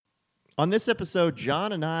On this episode,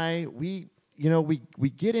 John and I, we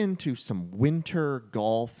get into some winter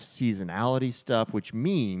golf seasonality stuff, which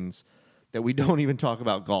means that we don't even talk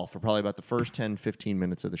about golf for probably about the first 10, 15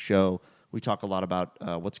 minutes of the show. We talk a lot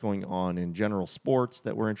about what's going on in general sports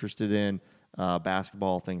that we're interested in,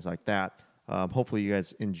 basketball, things like that. Hopefully you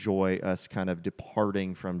guys enjoy us kind of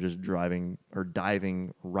departing from just driving or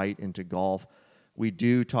diving right into golf. We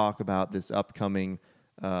do talk about this upcoming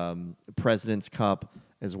President's Cup,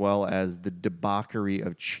 as well as the debauchery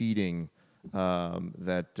of cheating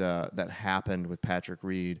that happened with Patrick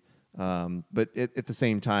Reed. But at the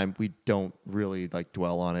same time, we don't really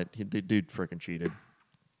dwell on it. The dude freaking cheated.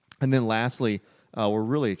 And then lastly, we're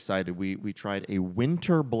really excited. We tried a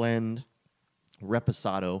winter blend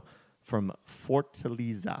reposado from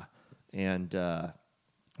Fortaleza, and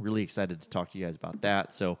really excited to talk to you guys about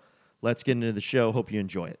that. So let's get into the show. Hope you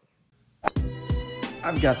enjoy it.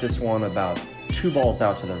 I've got this one about 2 balls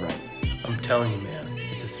out to the right. I'm telling you, man,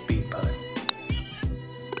 it's a speed putt.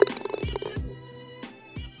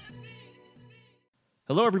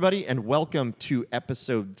 Hello, everybody, and welcome to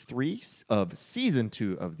episode 3 of season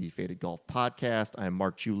 2 of the Faded Golf Podcast. I'm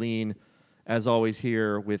Mark Julien, as always,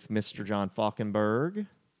 here with Mr. John Falkenberg.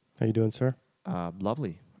 How you doing, sir?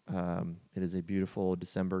 Lovely. It is a beautiful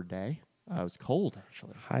December day. It was cold,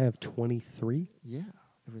 actually. High of 23. Yeah.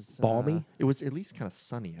 It was balmy. It was at least kind of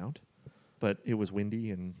sunny out, but it was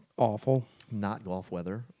windy and Awful. not golf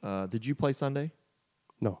weather. Did you play Sunday?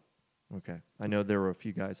 No. Okay. I know there were a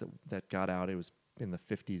few guys that got out. It was in the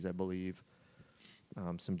 50s, I believe.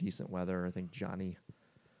 Some decent weather. I think Johnny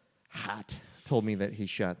Hot told me that he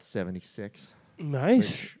shot 76. Nice.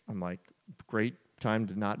 Which I'm like, great time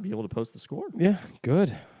to not be able to post the score. Yeah,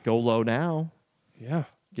 good. Go low now. Yeah.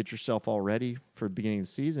 Get yourself all ready for the beginning of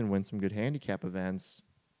the season. Win some good handicap events.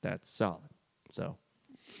 That's solid. So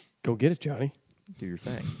Go get it, Johnny. do your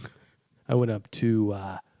thing. I went up to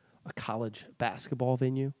a college basketball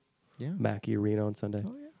venue, Yeah. Mackey Arena on Sunday.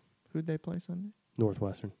 Oh, yeah. Who'd they play Sunday?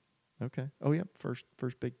 Northwestern. Okay. Oh, yeah. First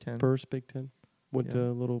Big Ten. First Big Ten. Went Yeah. to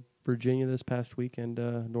a little Virginia this past week, and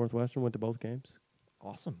Northwestern went to both games.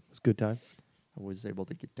 Awesome. It was a good time. I was able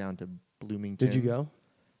to get down to Bloomington. Did you go?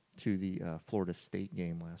 To the Florida State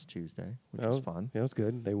game last Tuesday, which was fun. Yeah, it was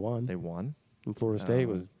good. They won. They won. And Florida State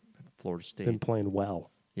was Florida State. been playing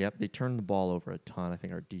well. Yep, they turned the ball over a ton. I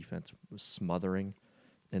think our defense was smothering.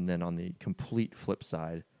 And then on the complete flip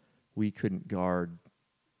side, we couldn't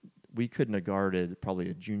have guarded probably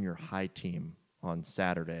a junior high team on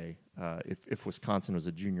Saturday. If Wisconsin was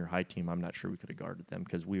a junior high team, I'm not sure we could have guarded them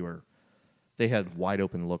because they had wide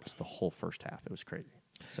open looks the whole first half. It was crazy.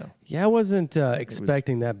 So Yeah, I wasn't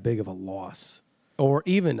expecting that big of a loss, or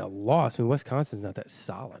even a loss. I mean, Wisconsin's not that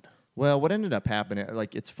solid. well, what ended up happening,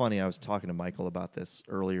 it's funny, I was talking to Michael about this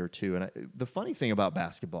earlier too, and the funny thing about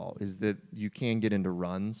basketball is that you can get into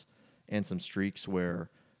runs and some streaks where,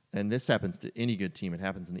 and this happens to any good team, it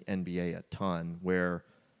happens in the NBA a ton, where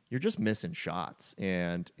you're just missing shots,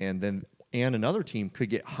 and another team could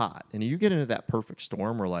get hot, and you get into that perfect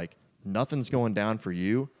storm where nothing's going down for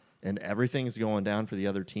you, and everything's going down for the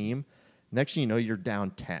other team. Next thing you know, you're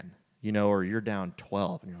down 10, or you're down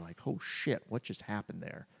 12, and you're like, oh shit, what just happened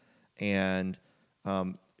there? And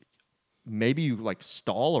maybe you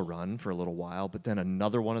stall a run for a little while, but then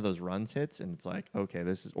another one of those runs hits, and it's like, okay,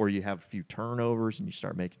 or you have a few turnovers and you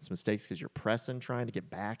start making some mistakes because you're pressing, trying to get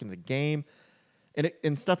back into the game,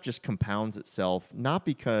 and stuff just compounds itself. Not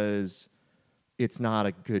because it's not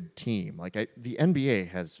a good team. The NBA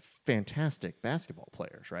has fantastic basketball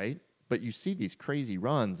players, right? But you see these crazy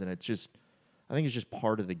runs, and I think it's just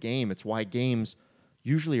part of the game. It's why games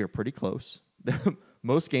usually are pretty close.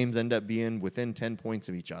 Most games end up being within 10 points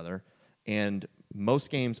of each other, and most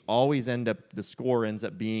games always the score ends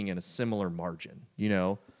up being in a similar margin.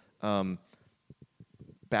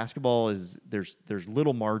 Basketball there's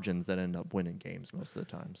little margins that end up winning games most of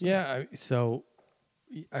the time. So.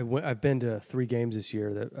 Yeah, I've been to 3 games this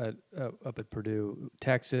year that up at Purdue,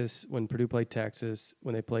 Texas, when Purdue played Texas,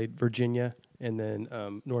 when they played Virginia, and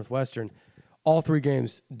then Northwestern. All 3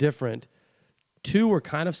 games different. 2 were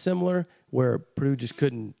kind of similar, where Purdue just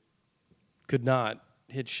could not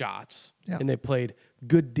hit shots, and they played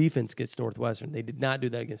good defense against Northwestern. They did not do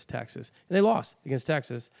that against Texas, and they lost against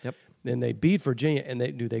Texas. Yep. Then they beat Virginia, and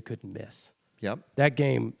they knew they couldn't miss. Yep. That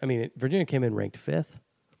game, Virginia came in ranked 5th.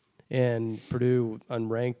 And Purdue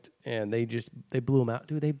unranked, and they blew them out.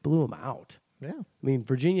 Dude, they blew them out. Yeah.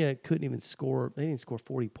 Virginia couldn't even score. They didn't score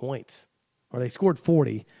 40 points. Or they scored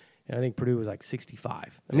 40, and I think Purdue was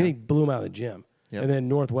 65. They blew them out of the gym. Yep. And then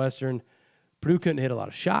Northwestern, Purdue couldn't hit a lot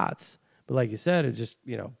of shots. But like you said, it just,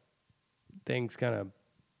 things kind of,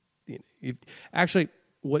 actually,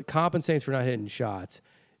 what compensates for not hitting shots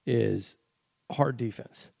is hard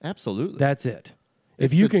defense. Absolutely. That's it.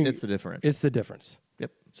 It's the difference. It's the difference.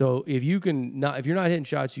 Yep. So if you're not hitting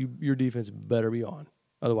shots, your defense better be on.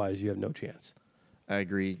 Otherwise, you have no chance. I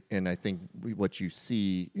agree, and I think what you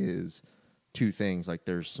see is two things. Like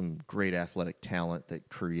there's some great athletic talent that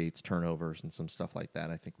creates turnovers and some stuff like that.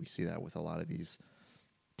 I think we see that with a lot of these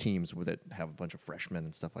teams that have a bunch of freshmen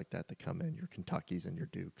and stuff like that come in, your Kentuckys and your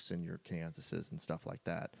Dukes and your Kansases and stuff like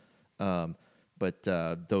that. But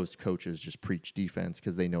those coaches just preach defense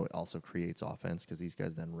because they know it also creates offense because these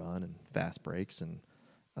guys then run and fast breaks. And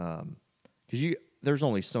because there's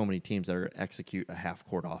only so many teams that execute a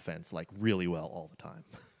half-court offense like really well all the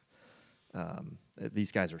time.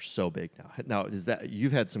 These guys are so big now. Now,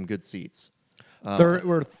 you've had some good seats.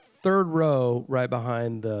 We're third row right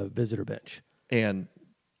behind the visitor bench. And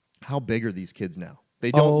how big are these kids now?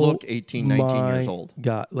 They don't look 18, 19 years old.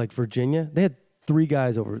 God, like Virginia, they had 3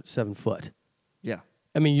 guys over 7 foot. Yeah.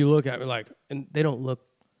 I mean, you look at it like, and they don't look.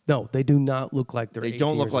 No, they do not look like they're. They 18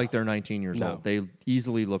 don't look years like old. they're 19 years No. old. They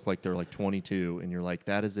easily look like they're like 22, and you're like,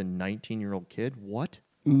 that is a 19-year-old kid? What?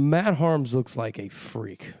 Matt Harms looks like a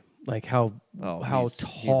freak. Like how tall.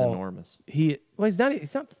 He's enormous. He's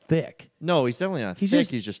not thick. No, he's definitely not thick.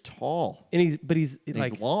 He's just tall. And he's And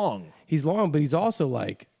like he's long He's long, but he's also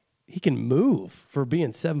like he can move for being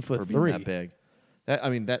 7'3". for being that big.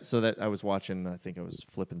 I was watching, I think I was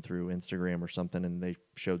flipping through Instagram or something, and they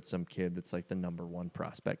showed some kid that's like the number 1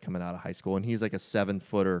 prospect coming out of high school, and he's like a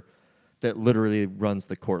 7-footer that literally runs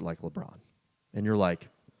the court like LeBron. And you're like,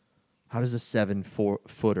 how does a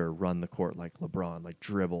 7-footer run the court like LeBron? Like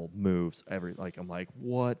dribble, moves, I'm like,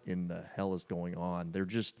 what in the hell is going on?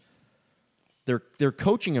 They're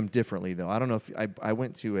coaching him differently though. I don't know if I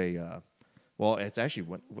went to it's actually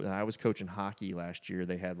when I was coaching hockey last year,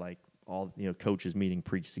 they had like all coaches meeting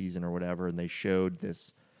preseason or whatever, and they showed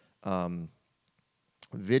this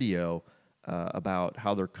video about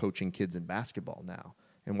how they're coaching kids in basketball now.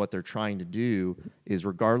 And what they're trying to do is,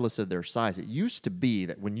 regardless of their size, it used to be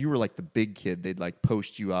that when you were like the big kid, they'd like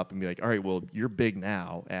post you up and be like, all right, well, you're big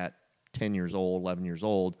now at 10 years old, 11 years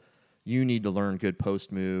old. You need to learn good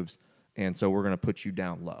post moves, and so we're going to put you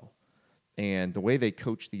down low. And the way they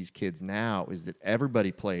coach these kids now is that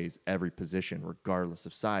everybody plays every position regardless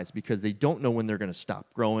of size because they don't know when they're going to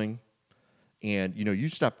stop growing. And, you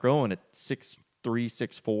stop growing at 6'3",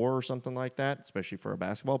 6'4", or something like that, especially for a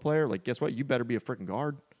basketball player. Like, guess what? You better be a freaking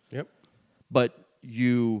guard. Yep. But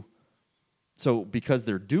so because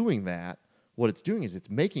they're doing that, what it's doing is it's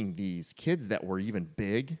making these kids that were even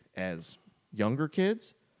big as younger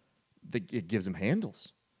kids, it gives them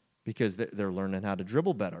handles. Because they're learning how to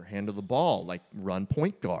dribble better, handle the ball, like run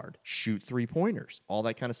point guard, shoot 3-pointers, all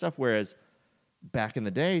that kind of stuff. Whereas back in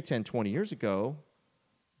the day, 10, 20 years ago,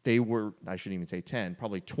 they were, I shouldn't even say 10,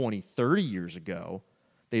 probably 20, 30 years ago,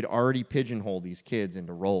 they'd already pigeonholed these kids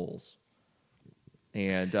into roles.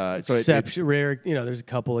 And rare, there's a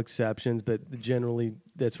couple exceptions, but generally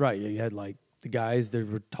that's right. You had like the guys that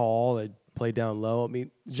were tall that played down low. I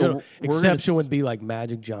mean, exception would be like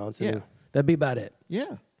Magic Johnson. Yeah. That'd be about it.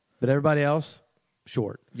 Yeah. But everybody else,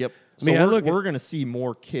 short. Yep. I mean, we're going to see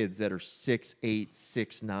more kids that are 6'8",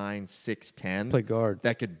 6'9", 6'10". Play guard.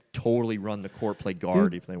 That could totally run the court, play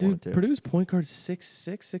guard if they wanted to. Purdue's point guard 6'6",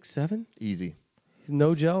 6'7". Easy. He's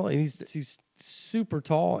no gel, and he's super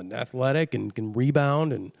tall and athletic and can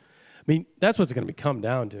rebound. And I mean, that's what's going to come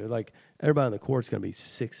down to. Like everybody on the court's going to be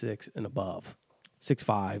 6'6" and above,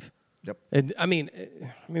 6'5". Yep. And I mean,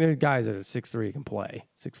 there's guys that are 6'3" can play,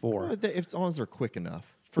 6'4". As long as they're quick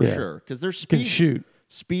enough, for sure. Because their can shoot.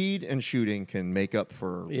 Speed and shooting can make up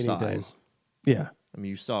for anything. Size. Yeah. I mean,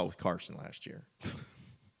 you saw it with Carson last year.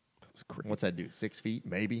 What's that dude? 6 feet,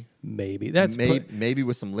 maybe. That's maybe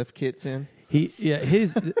with some lift kits in.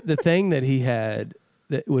 The thing that he had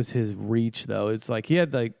that was his reach though. It's like he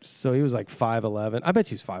had he was like 5'11". I bet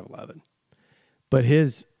he was 5'11", but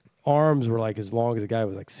his arms were like as long as a guy who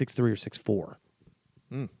was like 6'3" or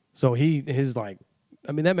 6'4". So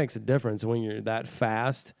that makes a difference when you're that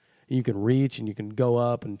fast. You can reach and you can go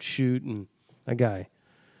up and shoot, and that guy.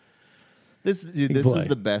 This is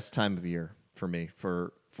the best time of year for me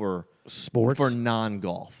for sports, for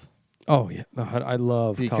non-golf. Oh yeah, I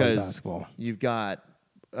love college basketball. You've got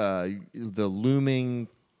the looming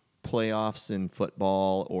playoffs in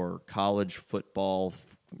football or college football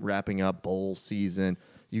wrapping up bowl season.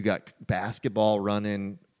 You got basketball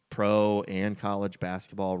running, pro and college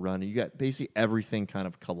basketball running. You got basically everything kind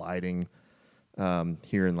of colliding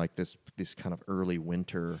here in like this kind of early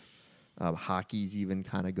winter. Hockey's even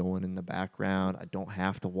kind of going in the background. I don't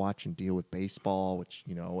have to watch and deal with baseball, which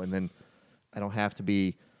and then I don't have to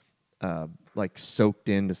be like soaked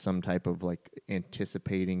into some type of like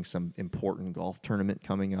anticipating some important golf tournament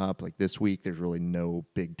coming up. Like this week, there's really no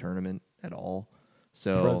big tournament at all.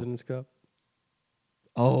 So President's Cup.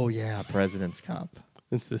 oh yeah, President's Cup.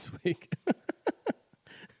 It's this week.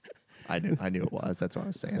 I knew it was. That's why I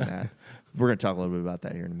was saying that. We're gonna talk a little bit about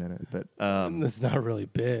that here in a minute, but It's not really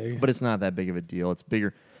big. but it's not that big of a deal. It's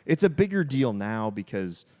bigger. It's a bigger deal now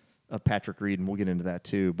because of Patrick Reed, and we'll get into that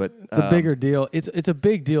too. But It's a bigger deal. It's a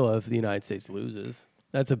big deal if the United States loses.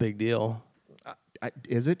 That's a big deal.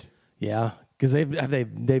 Is it Yeah, because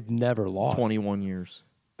they've never lost. 21 years?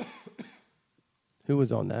 Who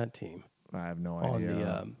was on that team? I have no On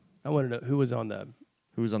idea. the I want to know who was on the.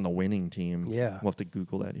 Who's on the winning team? Yeah. We'll have to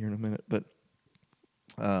Google that here in a minute. But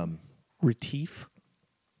Retief.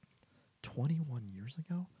 21 years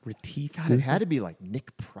ago? Retief. God, it had to be like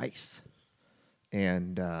Nick Price.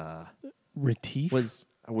 And Retief. was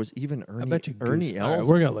even I bet you Ernie Goose- All right, Els?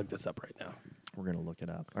 we're gonna look this up right now. We're going to look it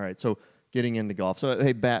up. All right, so getting into golf. So,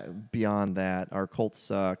 hey, beyond that, our Colts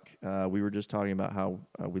suck. We were just talking about how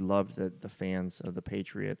we loved that the fans of the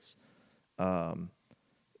Patriots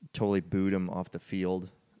totally booed them off the field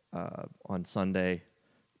on Sunday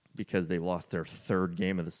because they lost their third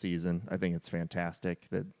game of the season. I think it's fantastic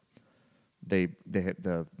that the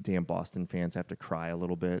damn Boston fans have to cry a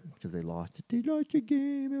little bit because they lost. They lost a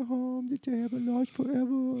game at home that they haven't lost forever.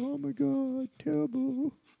 Oh, my God,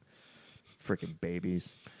 terrible. Freaking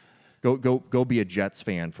babies. Go be a Jets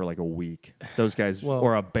fan for like a week. Those guys, Well,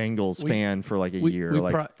 or a Bengals fan for like a year.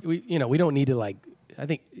 We don't need to like. I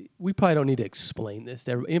think we probably don't need to explain this.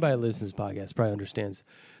 To anybody that listens to this podcast probably understands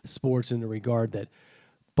sports in the regard that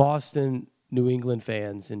Boston, New England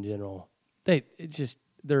fans in general,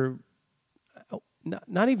 they're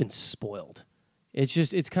not even spoiled.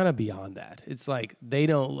 It's kind of beyond that. It's like they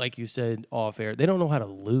don't, like you said off air, they don't know how to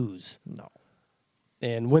lose. No.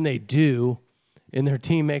 And when they do, and their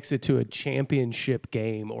team makes it to a championship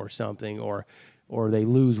game or something, or they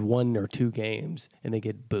lose 1 or 2 games and they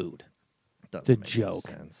get booed. Doesn't It's a make any joke.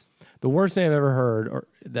 sense. The worst thing I've ever heard,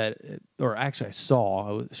 or actually I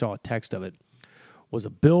saw a text of it, was a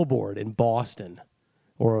billboard in Boston,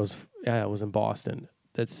 it was in Boston,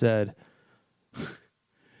 that said,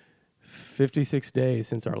 56 days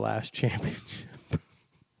since our last championship.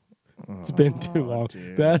 It's been too long.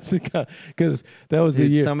 dude. That's because that was the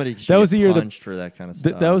Dude, year. somebody should That was get the year punched for that kind of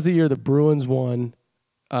stuff. that was the year the Bruins won,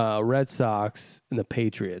 Red Sox and the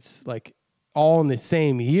Patriots, like all in the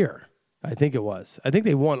same year. I think it was. I think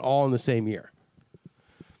they won all in the same year.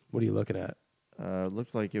 What are you looking at?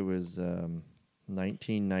 Looked like it was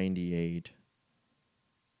 1998.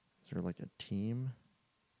 Is there like a team?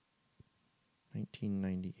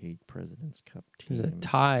 1998 President's Cup team. There's a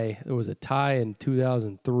tie. There was a tie in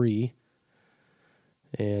 2003.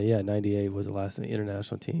 And yeah, 98 was the last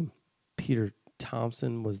international team. Peter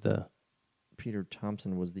Thompson was the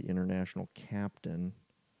international captain.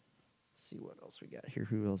 Let's see what else we got here.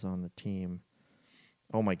 Who else on the team?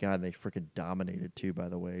 Oh my God, they freaking dominated too, by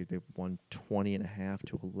the way. They won 20.5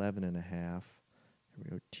 to 11.5. Here we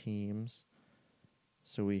go, teams.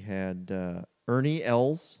 So we had Ernie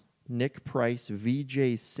Els, Nick Price,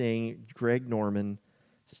 VJ Singh, Greg Norman,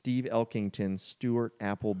 Steve Elkington, Stuart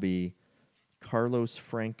Appleby, Carlos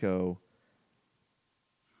Franco,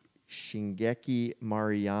 Shingeki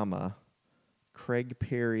Mariyama, Craig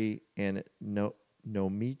Perry, and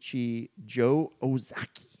Nomichi Joe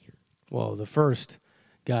Ozaki. well, the first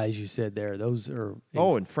guys you said there. Those are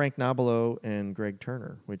And Frank Nobilo and Greg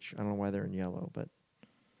Turner, which I don't know why they're in yellow, but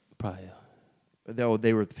probably.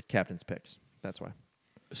 they were the captain's picks. That's why.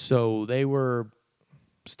 So they were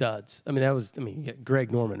studs. You get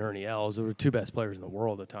Greg Norman, Ernie Els. They were 2 best players in the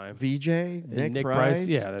world at the time. VJ, And Nick Price.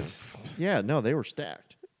 Yeah, that's they were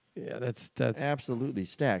stacked. that's Absolutely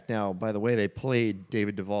stacked. Now, by the way, they played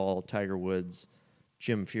David Duvall, Tiger Woods,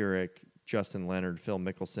 Jim Furyk, Justin Leonard, Phil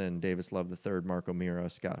Mickelson, Davis Love III, Mark O'Meara,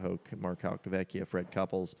 Scott Hoke, Mark Halkavecchia, Fred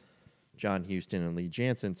Couples, John Houston, and Lee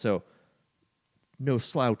Jansen. So, no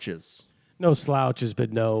slouches. no slouches,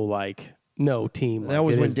 but no team. That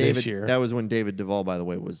was when this year. That was when David Duvall, by the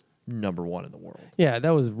way, was number 1 in the world. Yeah, that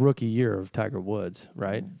was rookie year of Tiger Woods,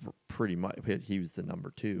 right? Pretty much, he was the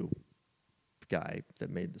number 2 guy that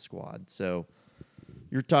made the squad. So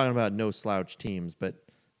you're talking about no slouch teams, but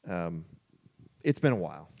it's been a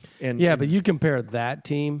while. And Yeah, but you compare that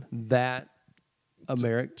team, that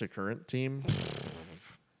American. to current team.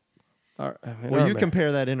 Well, You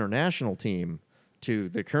compare that international team to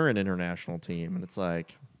the current international team, and it's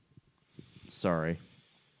like, sorry.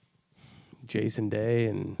 Jason Day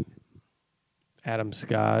and Adam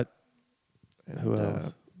Scott. And, Who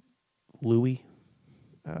else? Louis.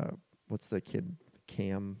 What's the kid?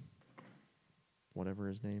 Cam. whatever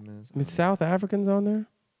his name is. I mean, South Africans on there?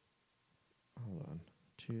 Hold on.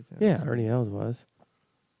 2000. Yeah, Ernie Els was.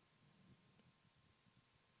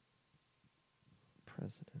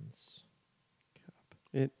 President's Cup.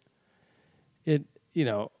 It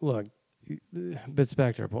look, but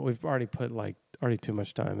back to our point. We've already put already too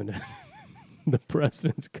much time into the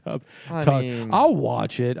President's Cup. I mean- I'll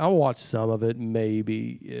watch it. I'll watch some of it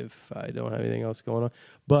maybe if I don't have anything else going on.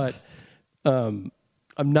 But I'm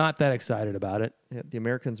not that excited about it. Yeah, the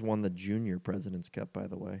Americans won the Junior President's Cup, by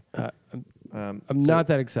the way. I'm not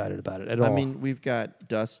that excited about it at all. I mean, we've got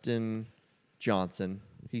Dustin Johnson.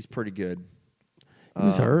 He's pretty good. he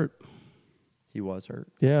was hurt. He was hurt.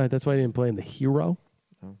 Yeah, that's why he didn't play in the Hero.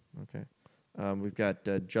 Oh, okay. We've got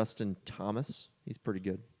Justin Thomas. He's pretty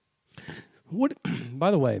good. What?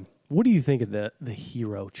 By the way, what do you think of the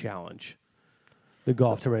Hero Challenge? The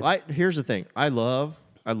golf tournament. Here's the thing. I love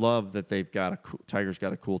that they've got Tiger's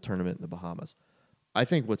got a cool tournament in the Bahamas. I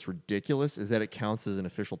think what's ridiculous is that it counts as an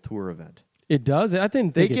official tour event. It does. I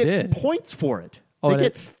didn't They think it get did. points for it. Oh, They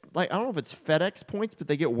and get I don't know if it's FedEx points, but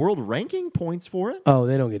they get world ranking points for it. Oh,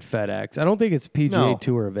 they don't get FedEx. I don't think it's PGA No.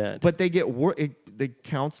 Tour event. But they get it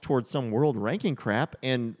counts towards some world ranking crap,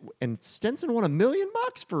 and Stenson won $1 million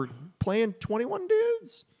for playing 21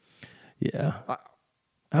 dudes. yeah. I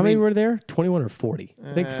How many mean- were there? 21 or 40?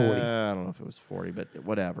 I think 40. I don't know if it was 40, but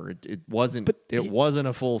whatever. It wasn't. But it wasn't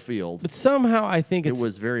a full field. But somehow I think It it's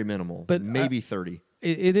was very minimal. but maybe 30.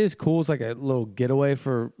 it is cool. It's like a little getaway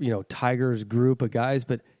for Tiger's group of guys.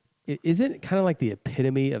 But isn't it kind of like the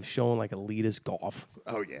epitome of showing like elitist golf?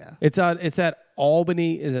 Oh yeah. It's at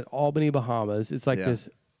Albany. Is it Albany, Bahamas? It's like Yeah. this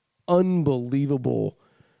unbelievable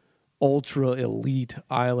ultra elite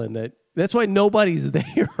island that's why nobody's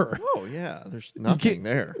there. Oh yeah. There's nothing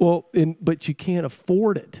there. Well, but you can't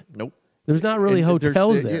afford it. Nope. There's not really And there's-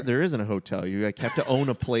 hotels there. There isn't a hotel. You have to own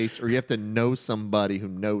a place, or you have to know somebody who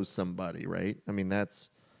knows somebody, right? I mean, that's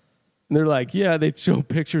And they're like, yeah, they show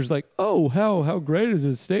pictures like, oh, how great is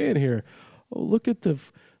it staying here? Oh, look at the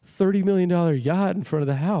 $30 million yacht in front of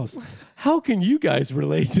the house. How can you guys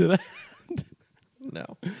relate to that?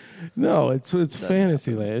 no. No, it's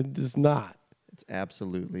fantasy land. It's not. It's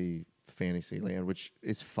absolutely fantasy land, which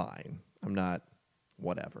is fine. I'm not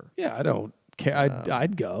whatever. Yeah, I don't care.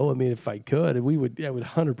 I'd go. I mean, if I could, I would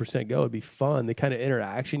 100% go. It'd be fun. The kind of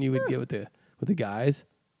interaction you would get with the guys.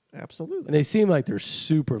 Absolutely. And they seem like they're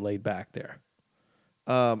super laid back there.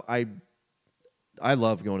 I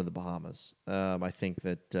love going to the Bahamas. I think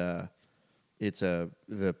that the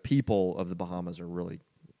people of the Bahamas are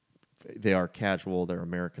they are casual, they're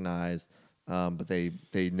Americanized, but they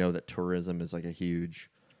know that tourism is like a huge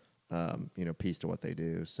piece to what they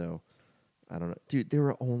do. So I don't know, dude. There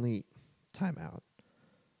were only timeout.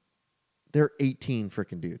 There are 18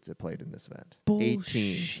 freaking dudes that played in this event. 18.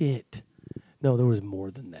 Bullshit. No, there was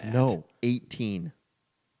more than that. No, 18.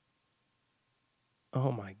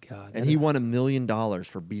 Oh my God. And he won $1 million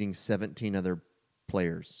for beating 17 other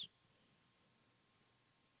players.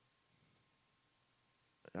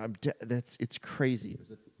 It's crazy. It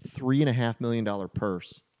was a $3.5 million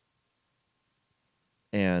purse,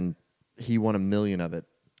 and he won $1 million of it.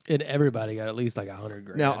 And everybody got at least like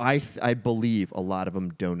 $100,000. Now I believe a lot of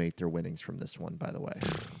them donate their winnings from this one. By the way,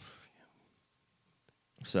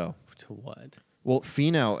 so to what? well,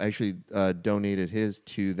 Finau actually donated his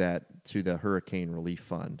to the hurricane relief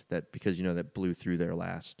fund because that blew through there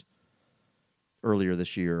earlier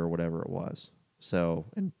this year or whatever it was. So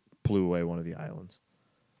and blew away one of the islands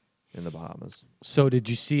in the Bahamas. So did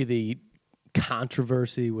you see the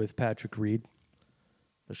controversy with Patrick Reed?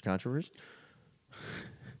 There's controversy?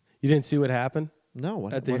 You didn't see what happened? No.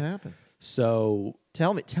 What At the- happened? So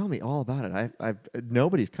Tell me all about it. I've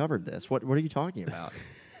nobody's covered this. What are you talking about?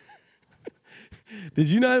 did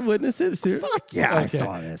you not witness it? Fuck yeah, I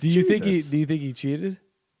saw this. Do you think Jesus. he cheated?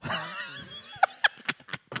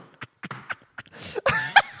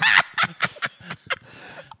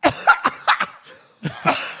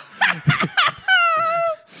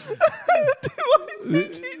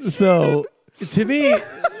 So to me,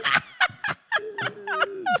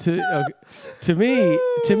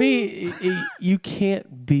 to me, you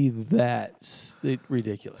can't be that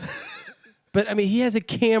ridiculous. But I mean, he has a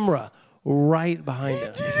camera right behind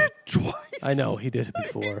him. Twice. I know he did it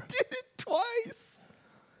before. Did it twice.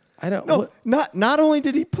 I don't. No, what- not only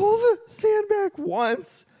did he pull the sand back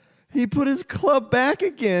once, he put his club back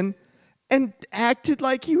again and acted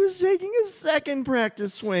like he was taking a second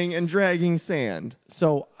practice swing and dragging sand.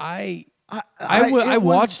 So I it was-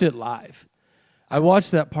 watched it live. I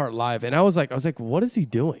watched that part live, and I was like, what is he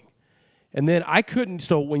doing? And then I couldn't.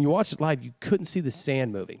 So when you watch it live, you couldn't see the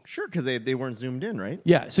sand moving. Sure, because they weren't zoomed in, right?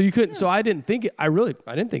 Yeah, so you couldn't. So I didn't think it. I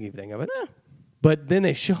didn't think anything of it. But then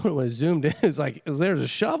they showed it when it zoomed in. It's like there's a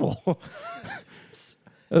shovel.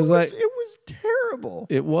 It was like it was terrible.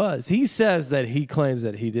 it was. He says that he claims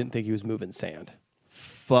that he didn't think he was moving sand.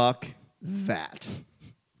 Fuck that.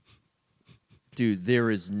 Dude, there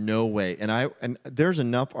is no way. And there's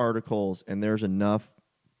enough articles and there's enough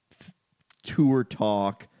tour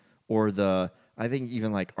talk or I think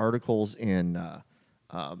even like articles in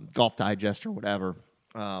Golf Digest or whatever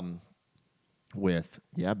with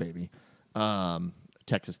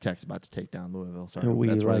Texas Tech's about to take down Louisville. Sorry, And we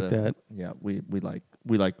like that. Yeah, we like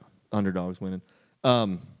underdogs winning.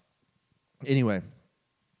 Anyway,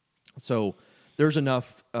 so there's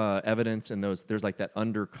enough evidence in those. There's like that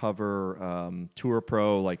undercover Tour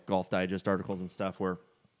Pro, like Golf Digest articles and stuff where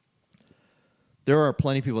there are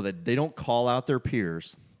plenty of people that they don't call out their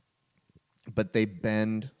peers, but they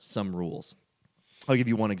bend some rules. I'll give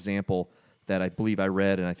you one example that I believe I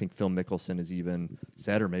read, and I think Phil Mickelson has even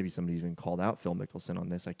said, or maybe somebody's even called out Phil Mickelson on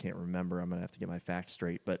this. I can't remember. I'm going to have to get my facts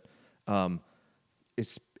straight. But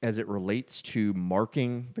as it relates to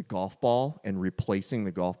marking the golf ball and replacing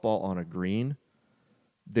the golf ball on a green,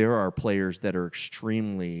 there are players that are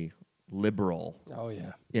extremely liberal Oh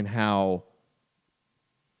yeah. in how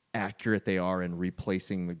accurate they are in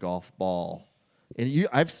replacing the golf ball. And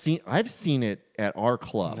I've seen it at our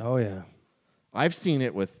club. Oh yeah. I've seen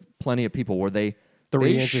it with plenty of people where they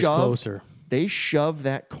 3 inches closer. They shove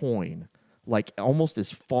that coin like almost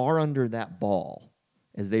as far under that ball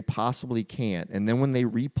as they possibly can. And then when they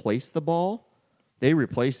replace the ball, they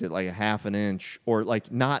replace it like a half an inch or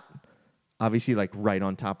like not obviously like right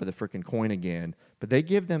on top of the freaking coin again, but they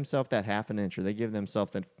give themselves that half an inch or they give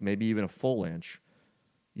themselves that maybe even a full inch,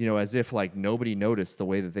 you know, as if like nobody noticed the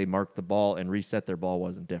way that they marked the ball and reset their ball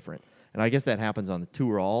wasn't different. And I guess that happens on the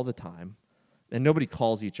tour all the time. And nobody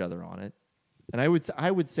calls each other on it. And I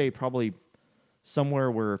would say probably somewhere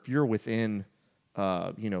where if you're within,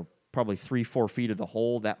 probably 3-4 feet of the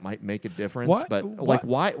hole, that might make a difference.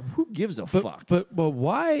 Why? Who gives a fuck? But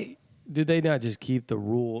why do they not just keep the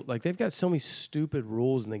rule? Like they've got so many stupid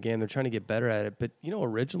rules in the game. They're trying to get better at it. But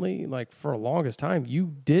originally, like for the longest time,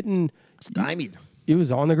 you didn't stymied. It was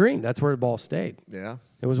on the green. That's where the ball stayed. Yeah,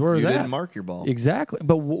 it was where it was at. You didn't mark your ball exactly.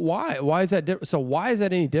 But why? Why is that different? So why is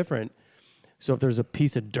that any different? So if there's a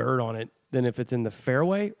piece of dirt on it, than if it's in the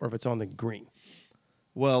fairway or if it's on the green?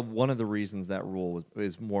 Well, one of the reasons that rule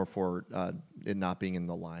is more for it not being in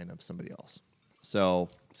the line of somebody else. So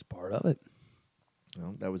it's part of it.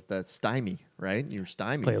 That was the stymie, right? You're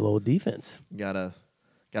stymied. Play a little defense. You gotta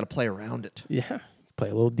play around it. Yeah, play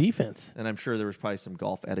a little defense. And I'm sure there was probably some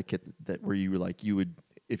golf etiquette that where you were like you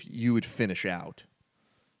would finish out.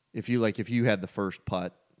 If you had the first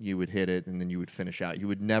putt, you would hit it and then you would finish out. You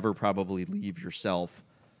would never probably leave yourself.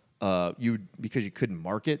 Because you couldn't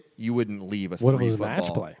mark it, you wouldn't leave a 3-foot ball. What if it was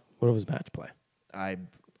match play? What if it was match play? I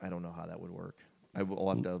don't know how that would work. I'll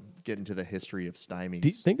have to get into the history of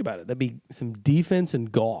stymies. Think about it. That'd be some defense in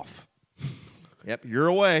golf. Yep, you're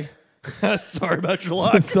away. Sorry about your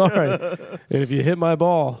luck. Sorry. And if you hit my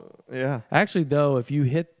ball. Yeah. Actually, though, if you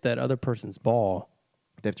hit that other person's ball.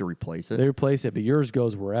 They have to replace it. They replace it, but yours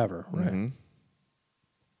goes wherever, right? Mm-hmm.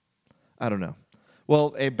 I don't know.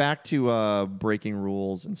 Well, back to breaking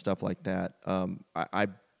rules and stuff like that. I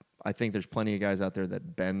think there's plenty of guys out there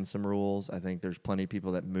that bend some rules. I think there's plenty of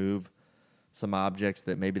people that move some objects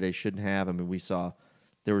that maybe they shouldn't have. I mean, we saw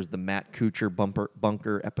there was the Matt Kuchar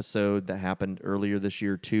bunker episode that happened earlier this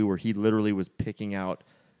year too, where he literally was picking out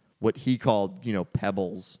what he called,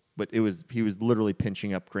 pebbles, but he was literally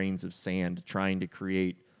pinching up grains of sand, trying to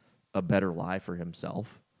create a better lie for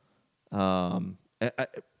himself.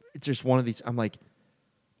 It's just one of these. I'm like,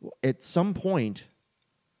 at some point,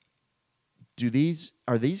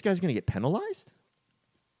 are these guys going to get penalized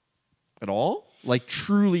at all? Like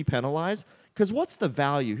truly penalized? Because what's the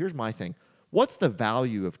value? Here's my thing. What's the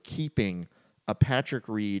value of keeping a Patrick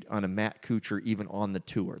Reed on a Matt Kuchar even on the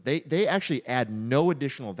tour? They actually add no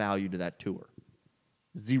additional value to that tour.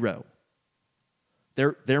 Zero.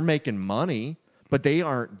 They're making money, but they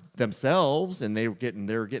aren't themselves, and they're getting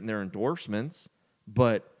their endorsements.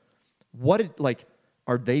 But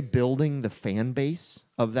are they building the fan base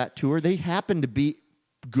of that tour? They happen to be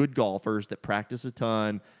good golfers that practice a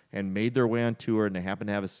ton and made their way on tour, and they happen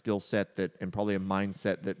to have a skill set and probably a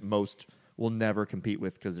mindset that most will never compete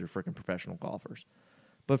with because they're freaking professional golfers.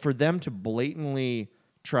 But for them to blatantly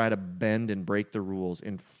try to bend and break the rules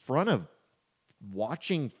in front of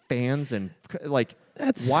watching fans and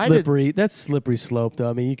that's slippery. That's slippery slope, though.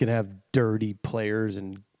 I mean, you can have dirty players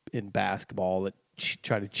in basketball that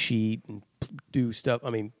try to cheat and do stuff. I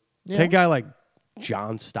mean, Yeah. take a guy like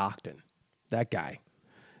John Stockton. That guy.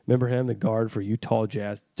 Remember him, the guard for Utah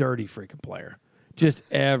Jazz? Dirty freaking player. Just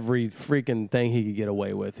every freaking thing he could get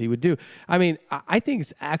away with, he would do. I mean, I think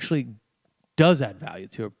it's actually does add value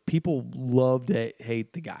to it. People love to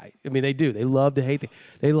hate the guy. I mean, they do. They love to hate.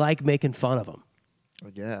 They like making fun of him. I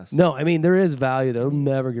guess. No, I mean, there is value. They'll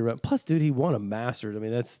never get rid. Plus, dude, he won a Masters. I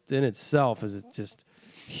mean, that's in itself is just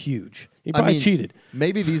huge. He probably cheated.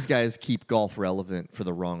 Maybe these guys keep golf relevant for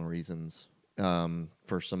the wrong reasons,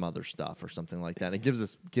 for some other stuff or something like that. It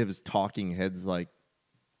gives talking heads like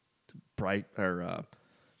Bright or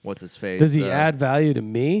what's his face. Does he add value to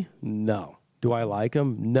me? No. Do I like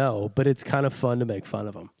him? No. But it's kind of fun to make fun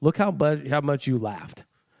of him. Look how much you laughed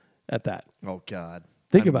at that. Oh God.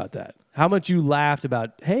 Think about that. How much you laughed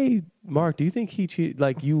about, hey, Mark, do you think he cheated?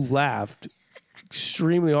 Like, you laughed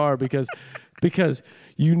extremely hard because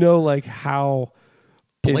you know, like, how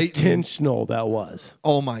Blatant. intentional that was.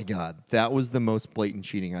 Oh my God, that was the most blatant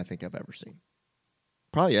cheating I think I've ever seen,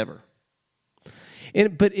 probably ever.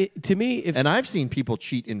 But to me, And I've seen people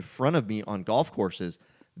cheat in front of me on golf courses.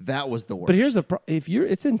 That was the worst. but here's if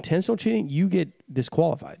it's intentional cheating, you get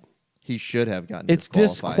disqualified. He should have gotten It's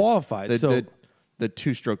disqualified. disqualified. The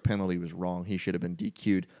two-stroke penalty was wrong. He should have been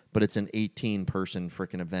DQ'd. But it's an 18-person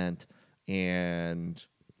freaking event, and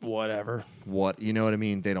Whatever. you know what I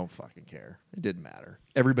mean? They don't fucking care. It didn't matter.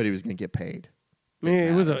 Everybody was going to get paid. I mean,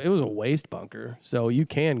 it was a waste bunker, so you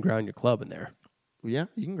can ground your club in there. Yeah,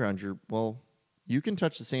 you can ground you can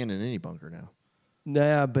touch the sand in any bunker now.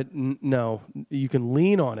 Nah, but no, you can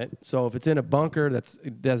lean on it. So if it's in a bunker that's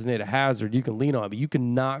designated a hazard, you can lean on it, but you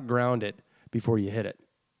cannot ground it before you hit it.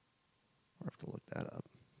 I'll have to look that up.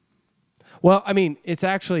 Well, I mean, it's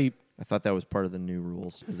actually I thought that was part of the new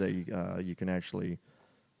rules, is that you can actually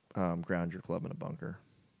ground your club in a bunker.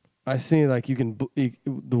 I see like the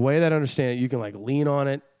way that I understand it, you can like lean on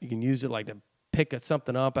it. You can use it like to pick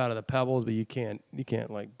something up out of the pebbles, but you can't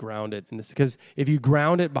like ground it. Because if you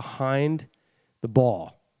ground it behind the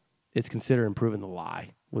ball, it's considered improving the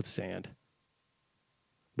lie with sand.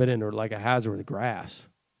 But in like a hazard with grass,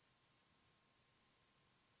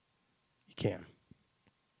 you can.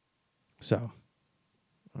 So,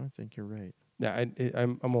 I think you're right. yeah,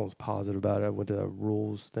 I'm almost positive about it. I went to the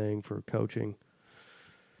rules thing for coaching.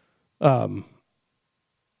 But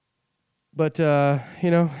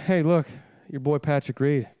hey, look, your boy Patrick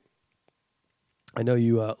Reed. I know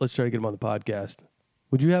you. Let's try to get him on the podcast.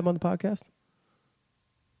 Would you have him on the podcast?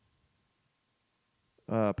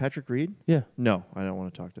 Patrick Reed? Yeah. No, I don't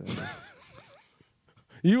want to talk to that guy.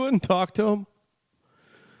 You wouldn't talk to him?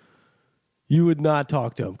 You would not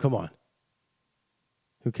talk to him. Come on.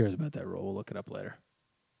 Who cares about that rule? We'll look it up later.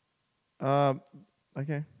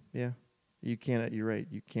 Okay, yeah. You cannot. You're right.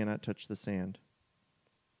 You cannot touch the sand.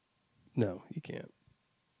 No, you can't.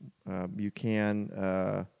 You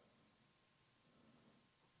can.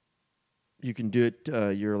 You can do it.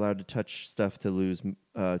 You're allowed to touch stuff to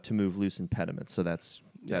move loose impediments. So that's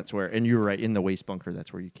where. And you're right. In the waste bunker,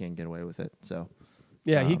 that's where you can get away with it. So.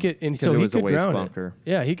 Yeah, he could, and 'cause so it he was a could waste ground bunker. it.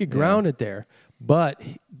 Yeah, he could ground it there, but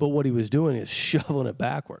what he was doing is shoveling it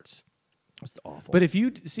backwards. It's awful. But if you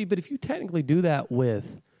technically do that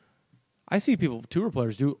with, I see people tour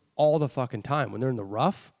players do all the fucking time when they're in the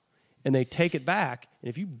rough, and they take it back, and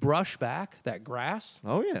if you brush back that grass,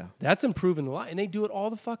 oh yeah, that's improving the line, and they do it all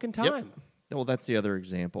the fucking time. Yep. Well, that's the other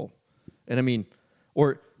example, and I mean,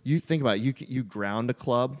 or you think about it, you ground a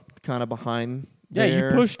club kind of behind. Yeah, there.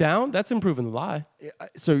 you push down, that's improving the lie.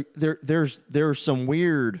 So there's some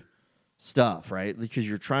weird stuff, right? Because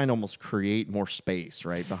you're trying to almost create more space,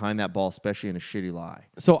 right, behind that ball, especially in a shitty lie.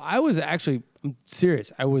 So I'm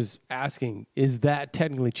serious. I was asking, is that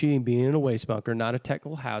technically cheating, being in a waste bunker, not a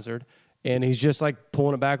technical hazard? And he's just like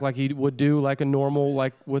pulling it back like he would do like a normal,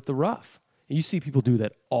 like with the rough. And you see people do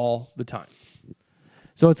that all the time.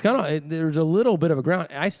 So it's kind of, there's a little bit of a ground.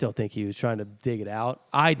 I still think he was trying to dig it out.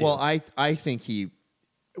 I do. Well, I think he,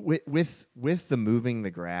 with the moving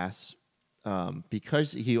the grass,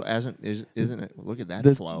 because he isn't it? Look at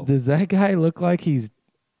that flow. Does that guy look like he's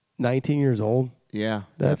 19 years old? Yeah,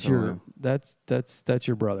 That's definitely. that's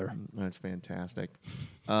your brother. That's fantastic.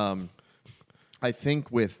 I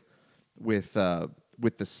think with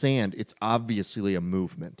the sand, it's obviously a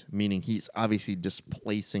movement, meaning he's obviously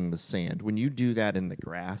displacing the sand. When you do that in the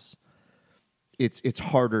grass, it's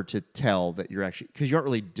harder to tell that you're actually, because you aren't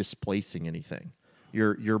really displacing anything.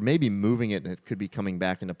 You're maybe moving it, and it could be coming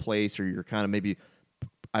back into place, or you're kind of maybe,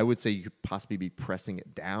 I would say you could possibly be pressing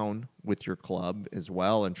it down with your club as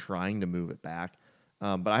well and trying to move it back.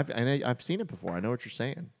 But I've seen it before. I know what you're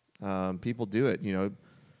saying. People do it.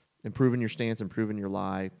 improving your stance, improving your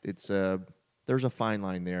lie. It's there's a fine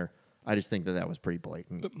line there. I just think that was pretty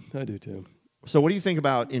blatant. I do too. So what do you think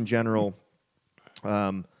about in general?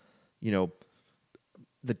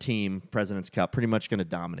 The team, President's Cup, pretty much going to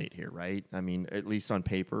dominate here, right? I mean, at least on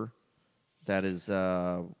paper, that is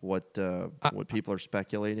what people are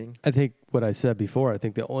speculating. I think what I said before. I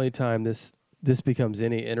think the only time this becomes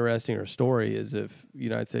any interesting or story is if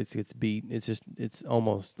United States gets beat. It's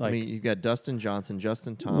almost like, I mean, you've got Dustin Johnson,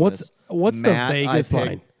 Justin Thomas. What's Matt, the Vegas I pick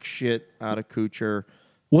line? Shit out of Kuchar.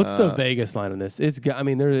 What's the Vegas line on this? I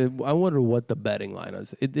wonder what the betting line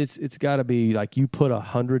is. It's got to be like you put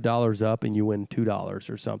 $100 up and you win $2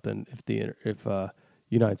 or something if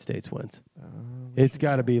United States wins. It's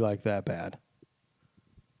got to be like that bad.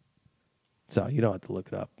 So you don't have to look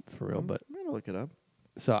it up for real, but I'm gonna look it up.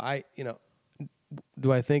 so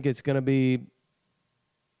do I think it's going to be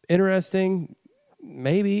interesting?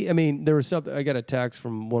 Maybe. I mean, there was something. I got a text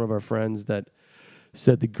from one of our friends that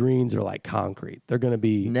said the greens are like concrete. They're going to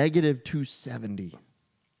be Negative 270.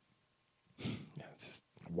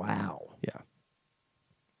 wow. Yeah.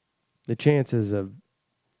 The chances of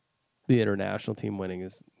the international team winning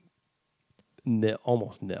is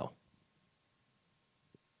almost nil.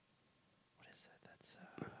 What is that? That's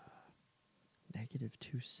negative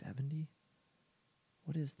 270.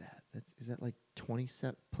 What is that? Is that like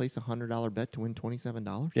 27? Place $100 bet to win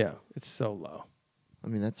 $27? Yeah, it's so low. I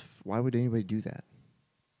mean, why would anybody do that?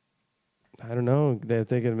 I don't know. They're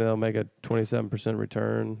thinking they'll make a 27%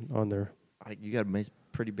 return on their. You got to make a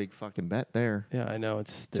pretty big fucking bet there Yeah, I know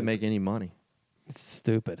it's stupid. to make any money. It's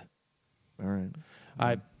stupid. All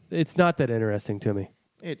right. It's not that interesting to me.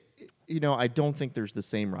 I don't think there's the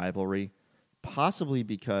same rivalry, possibly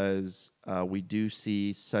because we do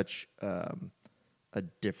see such a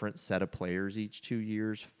different set of players each 2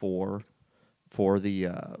 years for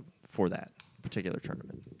that particular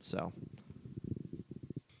tournament.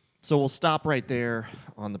 So we'll stop right there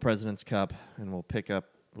on the President's Cup, and we'll pick up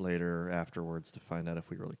later afterwards to find out if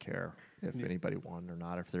we really care if anybody won or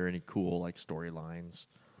not, if there are any cool like storylines.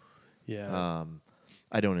 Yeah.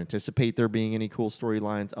 I don't anticipate there being any cool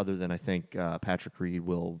storylines other than I think Patrick Reed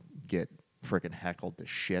will get freaking heckled to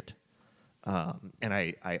shit. And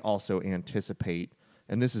I also anticipate,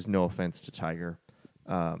 and this is no offense to Tiger,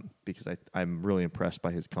 because I'm really impressed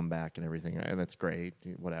by his comeback and everything, and that's great,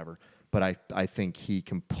 whatever. But I think he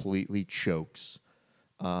completely chokes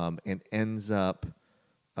and ends up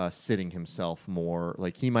sitting himself more.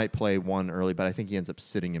 Like, he might play one early, but I think he ends up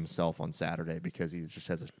sitting himself on Saturday because he just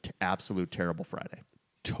has an absolute terrible Friday.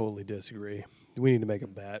 Totally disagree. We need to make a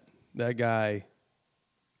bet. That guy,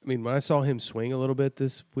 I mean, when I saw him swing a little bit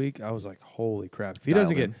this week, I was like, holy crap. If he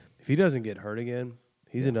doesn't get hurt again,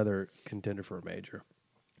 he's another contender for a major.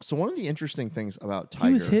 So one of the interesting things about Tiger,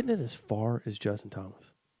 He was hitting it as far as Justin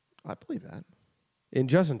Thomas. I believe that. And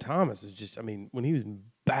Justin Thomas is just, I mean, when he was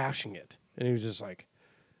bashing it, and he was just like,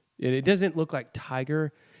 and it doesn't look like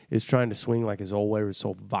Tiger is trying to swing like his old way, was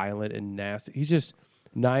so violent and nasty. He's just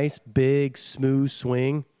nice, big, smooth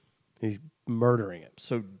swing. He's murdering it.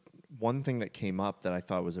 So one thing that came up that I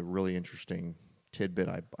thought was a really interesting tidbit,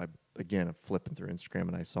 I'm flipping through Instagram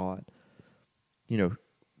and I saw it.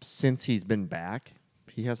 Since he's been back,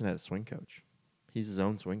 he hasn't had a swing coach. He's his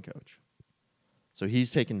own swing coach. So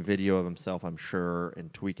he's taking video of himself, I'm sure,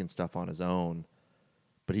 and tweaking stuff on his own.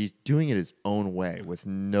 But he's doing it his own way with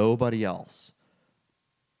nobody else.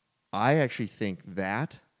 I actually think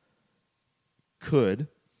that could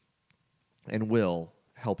and will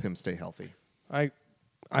help him stay healthy. I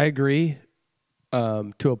agree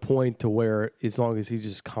to a point to where as long as he's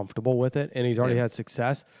just comfortable with it and he's already had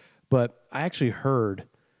success. But I actually heard,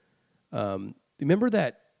 remember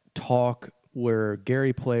that talk where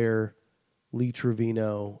Gary Player, Lee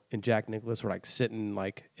Trevino, and Jack Nicklaus were like sitting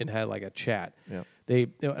like and had like a chat. Yeah. I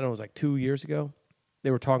don't know, it was like 2 years ago.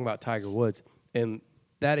 They were talking about Tiger Woods, and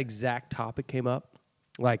that exact topic came up.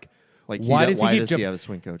 Why does he have a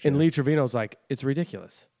swing coach? And Lee Trevino's like, it's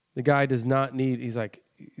ridiculous. The guy does not need. He's like,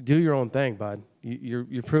 do your own thing, bud.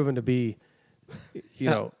 You're proven to be,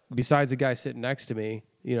 besides the guy sitting next to me,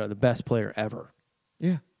 the best player ever.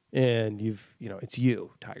 Yeah. And it's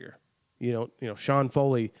you, Tiger. Sean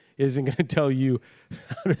Foley isn't going to tell you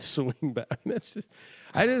how to swing back.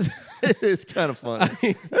 It's kind of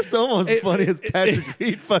funny. That's almost as funny as Patrick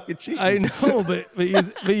Reed fucking cheating. I know, but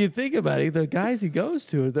you think about it, the guys he goes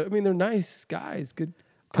to, they're nice guys, good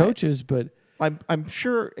coaches, but I'm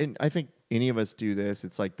sure, and I think any of us do this.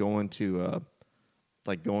 It's like going to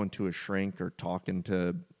a shrink or talking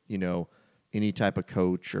to any type of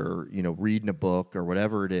coach or reading a book or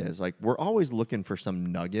whatever it is. Like, we're always looking for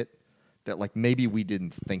some nugget that like maybe we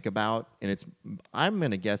didn't think about, and I'm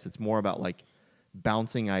gonna guess it's more about like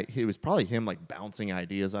bouncing. It was probably him like bouncing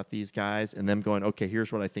ideas off these guys and them going, okay,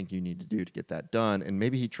 here's what I think you need to do to get that done, and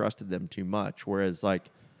maybe he trusted them too much. Whereas like,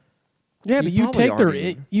 yeah, he but you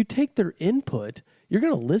probably take their input, you're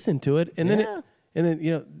gonna listen to it, and Yeah. then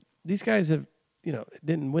you know these guys have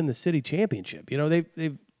didn't win the city championship.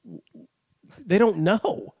 They don't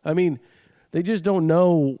know. I mean, they just don't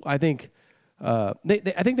know. I think I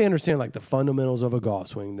think they understand like the fundamentals of a golf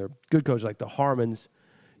swing. They're good coaches like the Harmons.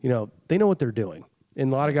 They know what they're doing,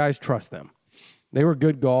 and a lot of guys trust them. They were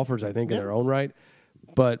good golfers, I think, in their own right,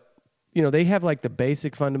 but they have like the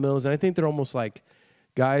basic fundamentals, and I think they're almost like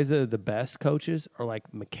guys that are the best coaches are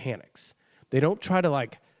like mechanics. They don't try to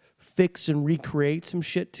like fix and recreate some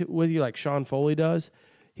shit with you like Sean Foley does.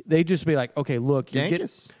 They just be like, okay, look,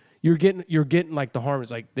 you're getting like the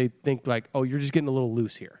Harmons. Like they think like, oh, you're just getting a little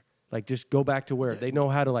loose here. Like just go back to where they know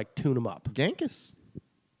how to like tune them up.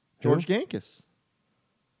 George Gankis.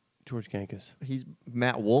 George Gankis. He's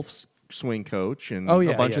Matt Wolf's swing coach, and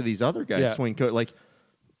a bunch of these other guys swing coach. Like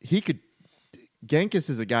Gankis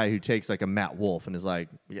is a guy who takes like a Matt Wolf and is like,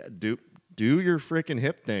 yeah, do your freaking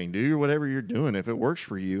hip thing, do your whatever you're doing. If it works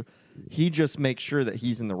for you, he just makes sure that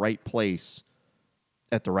he's in the right place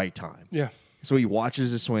at the right time. Yeah. So he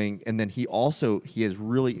watches his swing, and then he has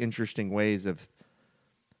really interesting ways of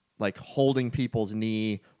like holding people's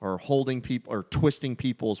knee or twisting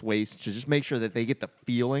people's waist to just make sure that they get the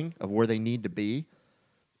feeling of where they need to be.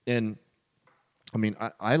 And I mean,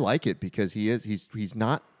 I like it because he's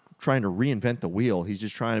not trying to reinvent the wheel. He's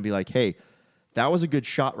just trying to be like, hey, that was a good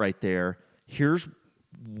shot right there. Here's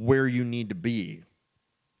where you need to be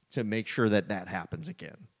to make sure that happens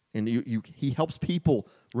again. And he helps people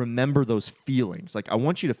remember those feelings. Like, I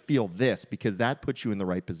want you to feel this because that puts you in the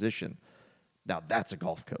right position. Now, that's a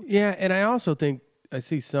golf coach. Yeah, and I also think I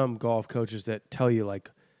see some golf coaches that tell you,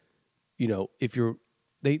 like, if you're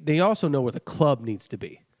 – they also know where the club needs to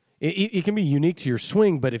be. It can be unique to your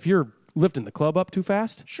swing, but if you're lifting the club up too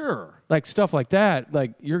fast – sure. Like, stuff like that,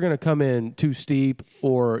 like, you're going to come in too steep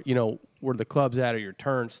or, where the club's at or your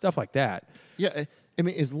turn, stuff like that. Yeah, I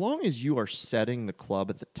mean, as long as you are setting the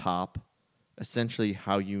club at the top, essentially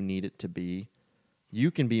how you need it to be,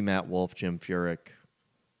 you can be Matt Wolf, Jim Furyk,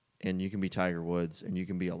 and you can be Tiger Woods, and you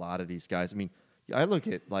can be a lot of these guys. I mean, I look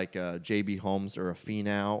at like J.B. Holmes or a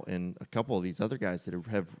Finau and a couple of these other guys that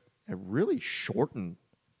have really shortened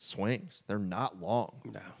swings. They're not long.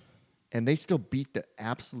 No. And they still beat the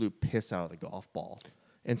absolute piss out of the golf ball.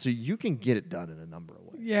 And so you can get it done in a number of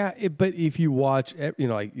ways. Yeah, but if you watch,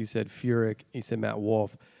 like you said, Furyk, you said Matt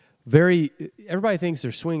Wolf, everybody thinks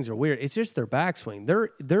their swings are weird. It's just their backswing. Their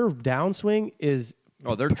downswing is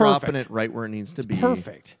they're perfect. Dropping it right where it needs to be.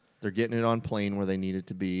 Perfect. They're getting it on plane where they need it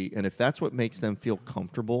to be. And if that's what makes them feel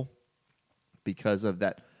comfortable because of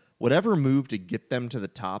that, whatever move to get them to the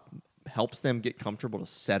top helps them get comfortable to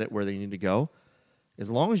set it where they need to go.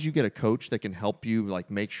 As long as you get a coach that can help you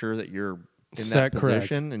like make sure that you're in that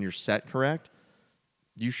position and you're set correct,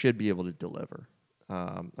 you should be able to deliver.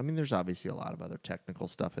 I mean, there's obviously a lot of other technical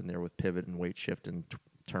stuff in there with pivot and weight shift and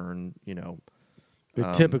turn,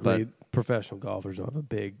 But typically, professional golfers don't have a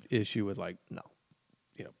big issue with no.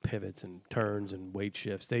 Pivots and turns and weight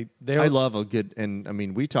shifts. I love a good, and I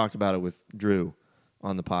mean, we talked about it with Drew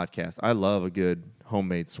on the podcast. I love a good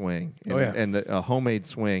homemade swing. And, and a homemade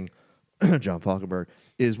swing, John Falkenberg,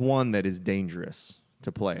 is one that is dangerous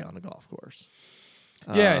to play on a golf course.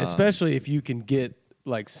 Yeah, especially if you can get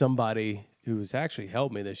like somebody who's actually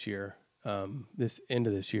helped me this year, this end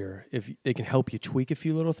of this year, if they can help you tweak a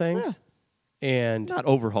few little things and not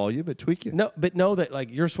overhaul you, but tweak you. No, but know that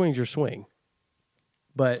like your swing's your swing.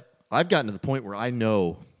 But I've gotten to the point where I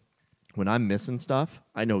know when I'm missing stuff,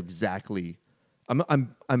 I know exactly.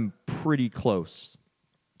 I'm pretty close.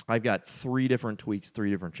 I've got 3 different tweaks, 3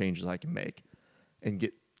 different changes I can make, and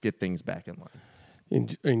get things back in line.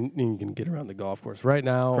 And you can get around the golf course. Right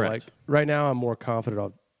now, Correct. right now, I'm more confident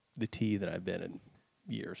of the tee than I've been in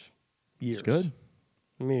years. It's good.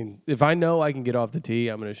 I mean, if I know I can get off the tee,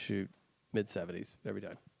 I'm going to shoot mid-70s every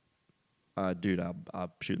time. Dude,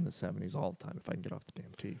 I'll shoot in the 70s all the time if I can get off the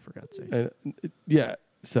damn tee, for God's sake. Yeah,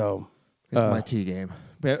 so... It's my tee game.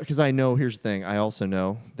 Because I know, here's the thing, I also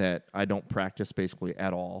know that I don't practice basically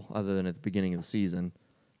at all other than at the beginning of the season.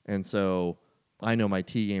 And so I know my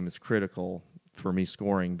tee game is critical for me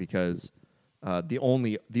scoring because the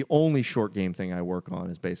only short game thing I work on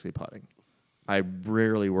is basically putting. I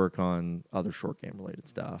rarely work on other short game related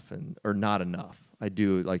stuff, or not enough. I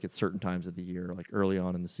do like at certain times of the year, like early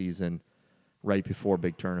on in the season, right before a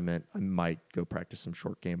big tournament, I might go practice some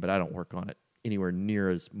short game, but I don't work on it anywhere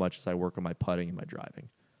near as much as I work on my putting and my driving.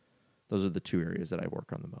 Those are the two areas that I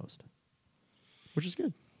work on the most, which is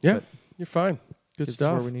good. Yeah, But you're fine. Good this is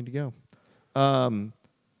stuff. where we need to go. I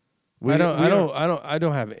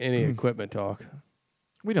don't have any equipment talk.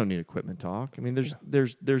 We don't need equipment talk. I mean, there's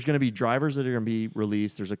going to be drivers that are going to be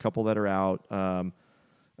released. There's a couple that are out.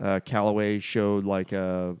 Callaway showed like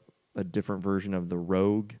a different version of the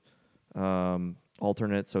Rogue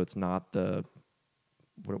alternate, so it's not the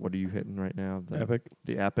what are you hitting right now? Epic.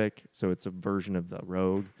 The Epic. So it's a version of the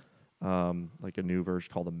Rogue, like a new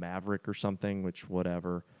version called the Maverick or something. Which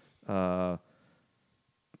whatever.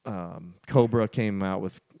 Cobra came out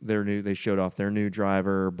with their new. They showed off their new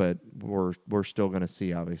driver, but we're still going to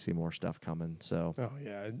see obviously more stuff coming. So Oh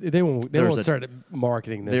yeah, they won't start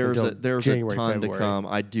marketing this until there's January, a ton February. to come.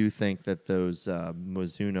 I do think that those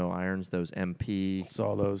Mizuno irons, those MP,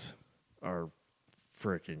 Saw those. are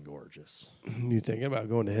freaking gorgeous. You thinking about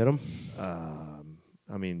going to hit them?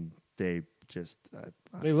 I mean, they just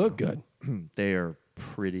They look good. they are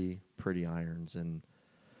pretty irons, and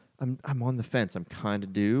I'm on the fence. I'm kind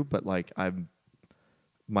of due, but like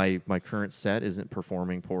my current set isn't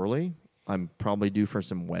performing poorly. I'm probably due for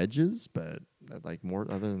some wedges, but like more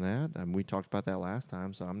other than that, we talked about that last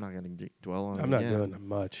time, so I'm not going to dwell on it. I'm not again. doing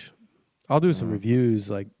much. I'll do some reviews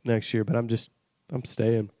like next year, but I'm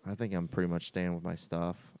staying. I think I'm pretty much staying with my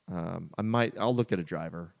stuff. I'll look at a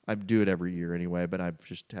driver. I do it every year anyway, but I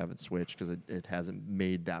just haven't switched because it hasn't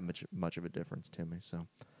made that much of a difference to me. So,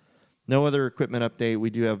 no other equipment update. We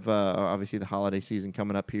do have obviously the holiday season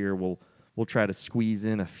coming up here. We'll try to squeeze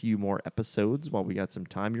in a few more episodes while we got some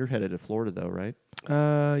time. You're headed to Florida though, right?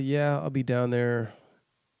 Yeah, I'll be down there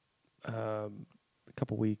a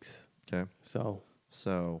couple weeks. Okay. So,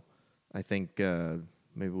 I think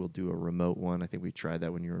maybe we'll do a remote one. I think we tried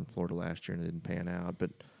that when you were in Florida last year and it didn't pan out, but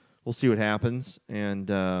we'll see what happens.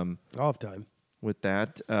 And I'll have time. with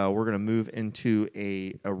that, we're going to move into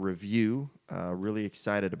a review. Really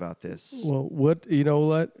excited about this. Well,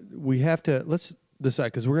 we have to let's decide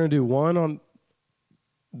because we're going to do one on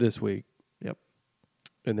this week. Yep.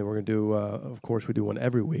 And then we're going to do, of course, we do one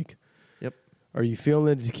every week. Yep. Are you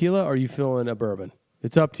feeling a tequila or are you feeling a bourbon?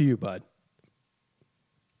 It's up to you, bud.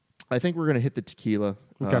 I think we're going to hit the tequila,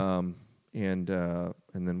 Okay. and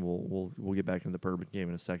then we'll get back into the bourbon game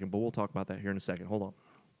in a second. But we'll talk about that here in a second. Hold on.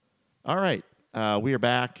 All right, we are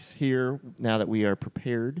back here now that we are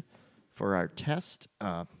prepared for our test.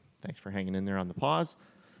 Thanks for hanging in there on the pause.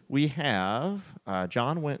 We have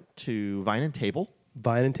John went to Vine and Table.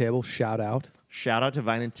 Vine and Table, shout out. Shout out to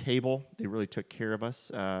Vine and Table. They really took care of us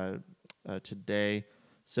today.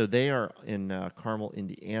 So they are in Carmel,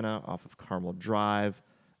 Indiana, off of Carmel Drive.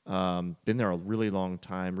 Been there a really long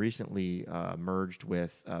time. Recently merged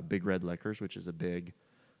with Big Red Liquors, which is a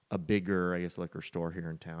bigger, I guess, liquor store here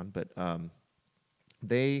in town. But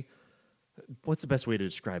what's the best way to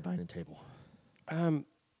describe Vine and Table?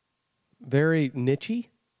 Very nichey. I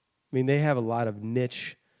mean, they have a lot of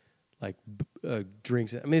niche, like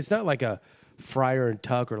drinks. I mean, it's not like a Friar and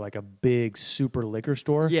Tuck or like a big super liquor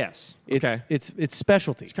store. Yes. It's Okay. it's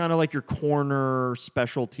specialty. It's kind of like your corner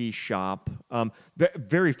specialty shop.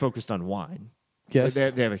 Very focused on wine. Yes.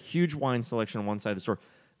 They have a huge wine selection on one side of the store.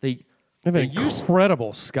 They have an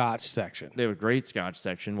incredible Scotch section. They have a great Scotch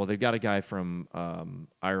section. Well, they've got a guy from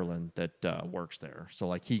Ireland that works there. So,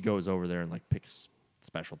 like, he goes over there and, like, picks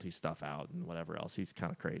specialty stuff out and whatever else. He's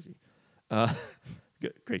kind of crazy.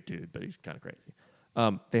 Great dude, but he's kind of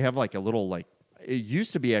crazy. They have, like, a little, like, it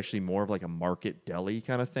used to be actually more of, like, a market deli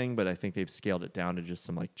kind of thing, but I think they've scaled it down to just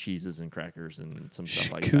some, like, cheeses and crackers and some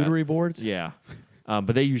stuff like that. Charcuterie boards? Yeah.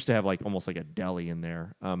 But they used to have, like, almost like a deli in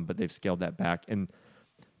there, but they've scaled that back. And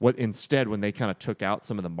when they kind of took out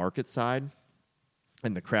some of the market side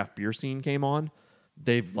and the craft beer scene came on,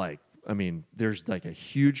 they've there's like a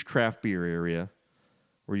huge craft beer area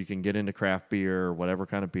where you can get into craft beer or whatever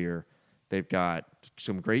kind of beer. They've got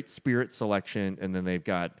some great spirit selection, and then they've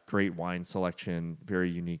got great wine selection, very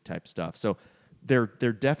unique type stuff. So they're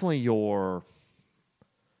definitely your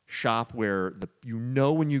shop where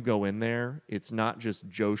when you go in there, it's not just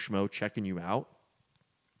Joe Schmo checking you out.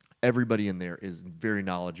 Everybody in there is very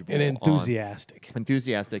knowledgeable And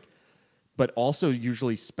enthusiastic. But also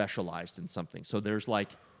usually specialized in something. So there's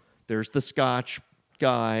the Scotch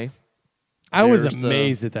guy. I was There's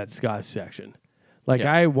amazed at that Scotch section. Like,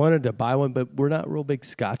 Yeah. I wanted to buy one, but we're not real big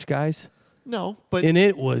Scotch guys. No, but And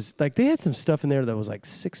it was like they had some stuff in there that was like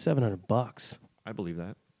 $600-700, I believe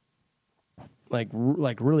that. like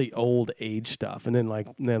really old age stuff, and then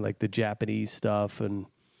like the Japanese stuff, and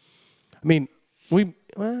I mean, We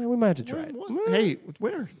might have to try it. Hey, it's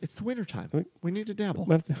winter. It's the winter time. We need to dabble.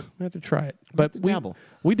 We have to try it. But to dabble.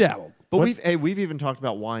 We dabbled. But we've even talked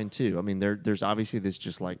about wine too. I mean, there's obviously this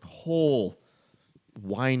just like whole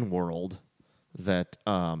wine world that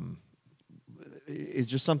is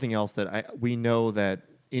just something else that we know that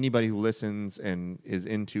anybody who listens and is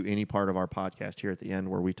into any part of our podcast here at the end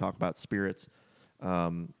where we talk about spirits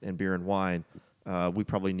and beer and wine, we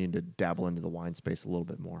probably need to dabble into the wine space a little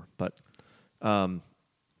bit more. But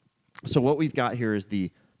so what we've got here is the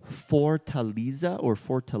Fortaleza or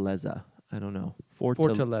Fortaleza. I don't know.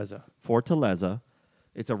 Fortaleza. Fortaleza.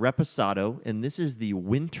 It's a Reposado, and this is the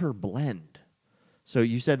winter blend. So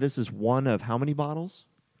you said this is one of how many bottles?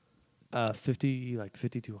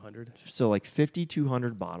 5,200. So like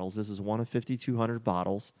 5,200 bottles. This is one of 5,200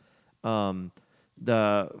 bottles. The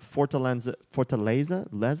Fortaleza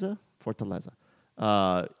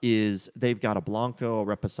is they've got a Blanco, a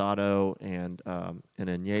Reposado, and an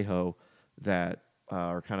Añejo that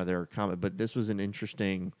are kind of their common. But this was an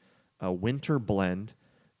interesting winter blend.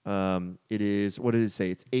 It is, what did it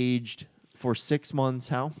say? It's aged for 6 months.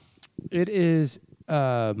 How? It is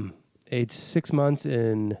aged 6 months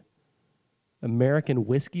in American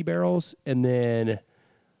whiskey barrels, and then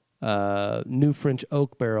New French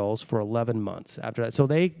oak barrels for 11 months after that. So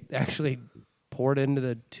they actually poured into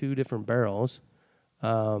the 2 different barrels.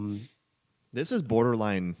 This is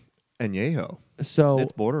borderline Añejo. So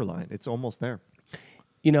it's borderline. It's almost there.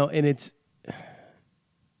 And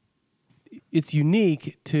it's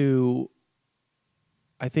unique to.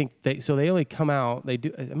 I think they only come out. They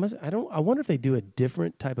do. I wonder if they do a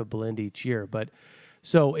different type of blend each year, but.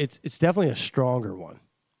 So it's definitely a stronger one.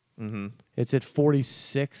 Mm-hmm. It's at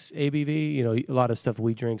 46 ABV. A lot of stuff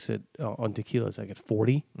we drink on tequila is like at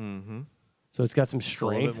 40. Mm-hmm. So it's got some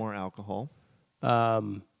strength. A little bit more alcohol.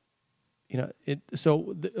 So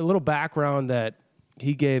a little background that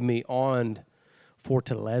he gave me on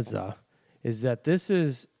Fortaleza is that this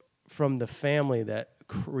is from the family that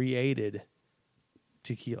created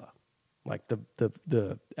tequila, like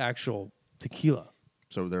the actual tequila.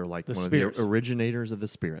 So they're like one spirits. of the originators of the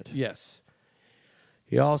spirit. Yes.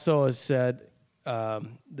 He also has said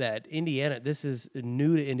that Indiana, this is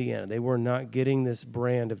new to Indiana. They were not getting this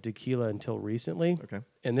brand of tequila until recently. Okay.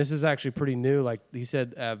 And this is actually pretty new. Like he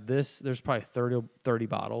said, there's probably 30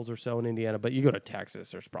 bottles or so in Indiana. But you go to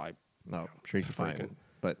Texas, there's probably... No, I'm sure you can find it.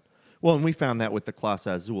 And we found that with the Clase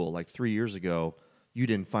Azul. Like 3 years ago, you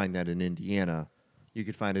didn't find that in Indiana. You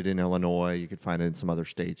could find it in Illinois. You could find it in some other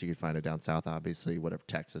states. You could find it down south, obviously, whatever,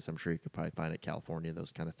 Texas. I'm sure you could probably find it in California,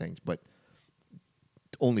 those kind of things. But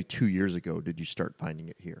only 2 years ago did you start finding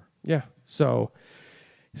it here. Yeah. So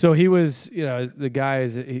he was, the guy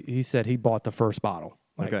he said he bought the first bottle.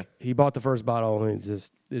 Okay. He bought the first bottle, and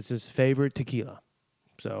it's his favorite tequila.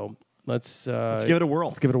 So let's give it a whirl.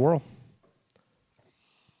 Let's give it a whirl.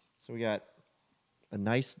 So we got a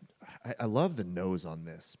nice. I love the nose on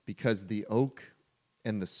this because the oak.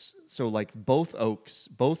 And both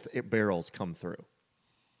barrels come through,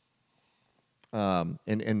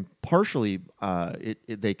 and partially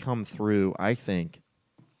they come through. I think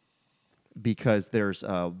because there's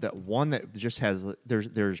that one that just has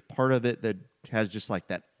there's part of it that has just like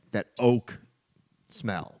that oak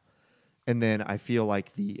smell, and then I feel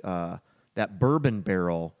like the that bourbon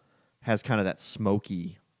barrel has kind of that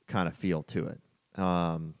smoky kind of feel to it,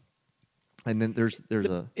 and then there's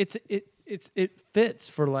it fits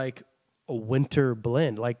for like a winter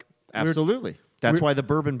blend. Like absolutely, that's why the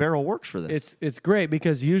bourbon barrel works for this. It's great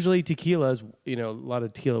because usually tequilas, a lot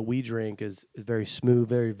of tequila we drink is very smooth,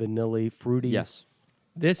 very vanilla, fruity. Yes,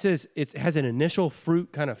 this it has an initial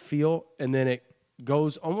fruit kind of feel, and then it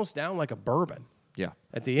goes almost down like a bourbon. Yeah,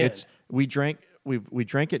 at the end, we drank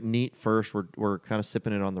it neat first. We're kind of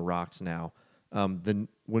sipping it on the rocks now.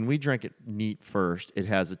 When we drank it neat first, it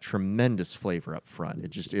has a tremendous flavor up front.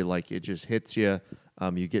 It just hits you.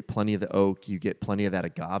 You get plenty of the oak. You get plenty of that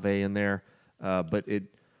agave in there. But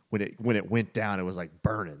when it went down, it was like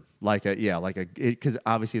burning. Because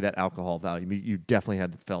obviously that alcohol value. You definitely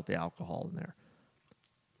had felt the alcohol in there.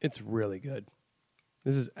 It's really good.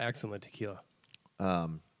 This is excellent tequila.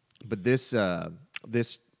 But this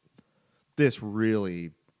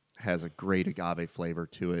really has a great agave flavor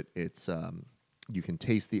to it. It's you can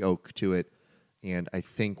taste the oak to it, and I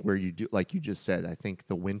think where you do, like you just said, I think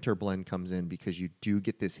the winter blend comes in because you do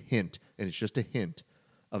get this hint, and it's just a hint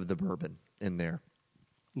of the bourbon in there.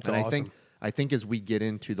 It's and awesome. I think as we get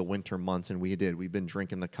into the winter months, and we've been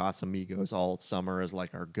drinking the Casamigos all summer as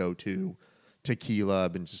like our go-to tequila.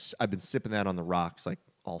 I've been sipping that on the rocks like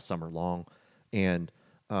all summer long, and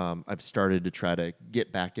I've started to try to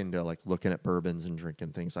get back into like looking at bourbons and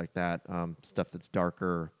drinking things like that. Stuff that's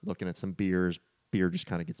darker, looking at some beers. Beer just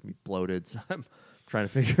kind of gets me bloated. So I'm trying to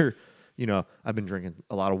figure, I've been drinking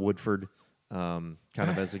a lot of Woodford kind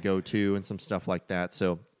of as a go-to and some stuff like that.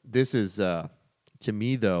 So this is, to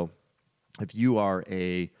me though, if you are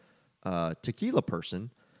a tequila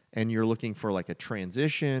person and you're looking for like a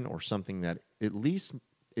transition or something that at least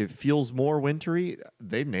it feels more wintry,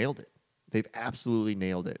 they've nailed it. They've absolutely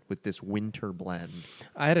nailed it with this winter blend.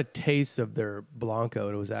 I had a taste of their Blanco,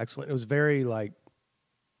 and it was excellent. It was very like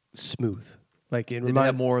smooth. Like it Did it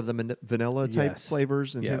have more of the vanilla type Yes.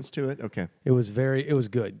 flavors and Yeah. hints to it? Okay. It was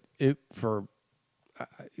good.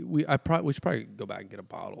 We should probably go back and get a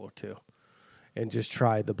bottle or two, and just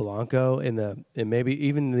try the Blanco and maybe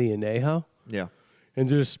even the Añejo, Yeah. and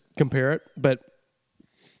just compare it. But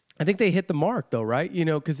I think they hit the mark though, right?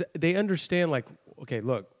 Because they understand like, okay,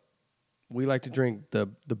 look, we like to drink the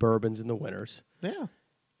bourbons in the winters, Yeah.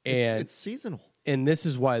 and It's seasonal. and this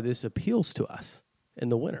is why this appeals to us in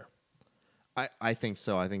the winter. I think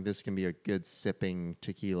so. I think this can be a good sipping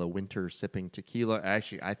tequila, winter sipping tequila.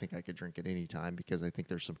 Actually, I think I could drink it anytime because I think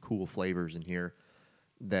there's some cool flavors in here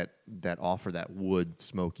that offer that wood,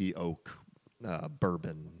 smoky oak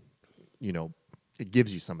bourbon. It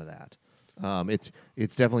gives you some of that.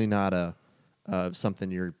 It's definitely not a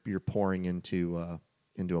something you're pouring into a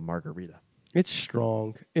margarita. It's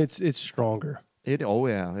strong. It's stronger.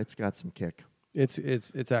 It's got some kick.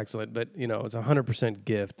 It's excellent, but it's 100%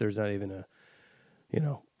 gift. There's not even a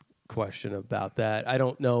question about that. I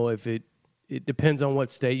don't know if it depends on what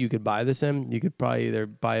state you could buy this in. You could probably either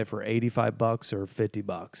buy it for $85 or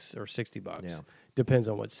 $50 or $60. Yeah. Depends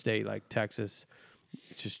on what state. Like Texas,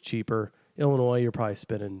 it's just cheaper. Illinois, you're probably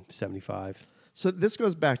spending $75. So this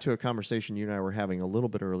goes back to a conversation you and I were having a little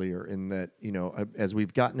bit earlier in that, as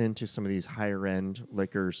we've gotten into some of these higher end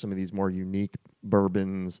liquors, some of these more unique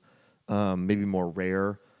bourbons, maybe more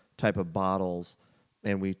rare type of bottles,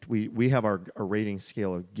 and we have our rating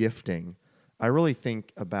scale of gifting. I really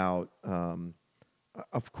think about,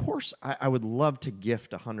 of course, I would love to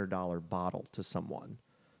gift a $100 bottle to someone.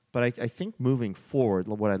 But I think moving forward,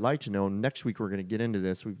 what I'd like to know, next week we're going to get into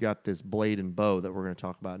this. We've got this Blade and Bow that we're going to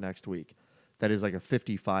talk about next week. That is like a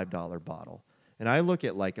 $55 bottle. And I look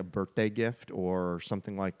at like a birthday gift or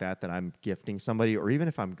something like that I'm gifting somebody, or even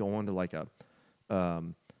if I'm going to like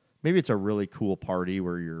maybe it's a really cool party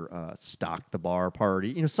where you're stock the bar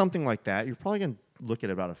party, something like that. You're probably going to look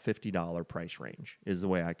at about a $50 price range is the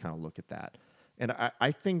way I kind of look at that. And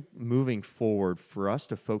I think moving forward for us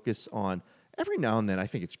to focus on every now and then, I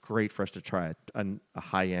think it's great for us to try a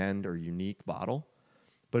high-end or unique bottle.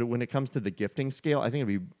 But when it comes to the gifting scale, I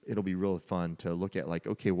think it'll be really fun to look at like,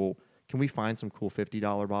 okay, well, can we find some cool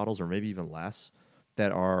 $50 bottles or maybe even less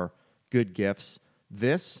that are good gifts?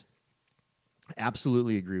 This,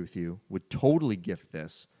 absolutely agree with you, would totally gift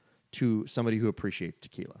this to somebody who appreciates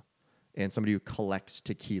tequila and somebody who collects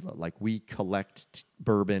tequila. Like we collect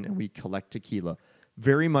bourbon and we collect tequila.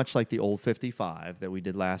 Very much like the Old 55 that we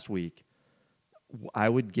did last week. I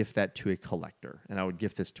would gift that to a collector, and I would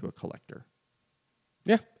gift this to a collector.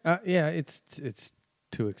 Yeah, it's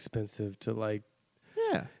too expensive to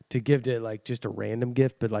to give to like just a random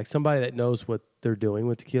gift, but like somebody that knows what they're doing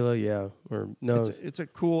with tequila, or knows. It's a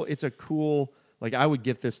cool. Like I would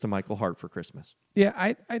gift this to Michael Hart for Christmas. Yeah,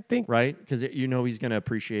 I think right because he's going to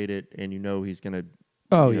appreciate it, and he's going to.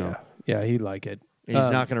 Oh yeah, he'd like it, and he's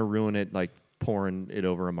not going to ruin it like pouring it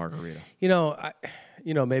over a margarita.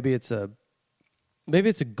 Maybe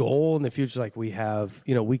it's a goal in the future. Like we have,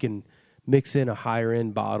 we can mix in a higher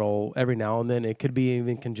end bottle every now and then. It could be even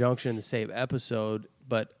in conjunction in the same episode,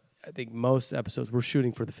 but I think most episodes we're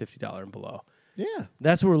shooting for the $50 and below. Yeah.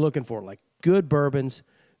 That's what we're looking for. Like good bourbons,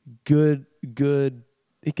 good.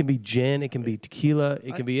 It can be gin, it can be tequila,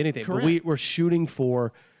 it can be anything. Correct. But we're shooting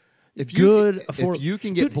for if you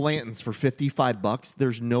can get Blanton's for $55,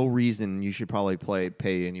 there's no reason you should probably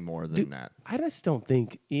pay any more than that. I just don't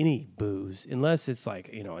think any booze, unless it's like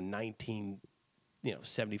a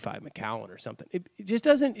 75 Macallan or something. It just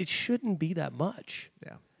doesn't. It shouldn't be that much.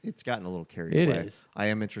 Yeah, it's gotten a little carried It away. is. I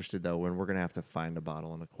am interested though when we're gonna have to find a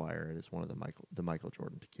bottle and acquire it. It's one of the Michael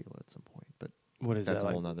Jordan tequila at some point, but What is that's that?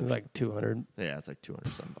 a whole nother. It's like 200. Yeah, it's like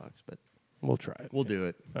 $200 some bucks, but We'll try it. we'll do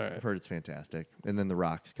it. All right. I've heard it's fantastic, and then The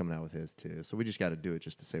Rock's coming out with his too. So we just got to do it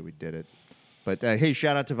just to say we did it. But hey,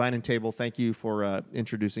 shout out to Vine and Table. Thank you for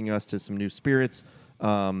introducing us to some new spirits.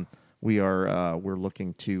 We're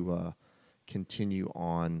looking to continue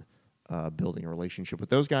on building a relationship with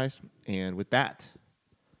those guys. And with that,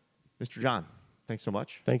 Mr. John, thanks so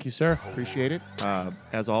much. Thank you, sir. Appreciate it.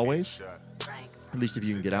 As always, at least if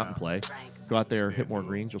you can get out and play. Go out there, hit more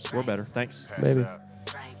greens. You'll score better. Thanks. Maybe. Pass out.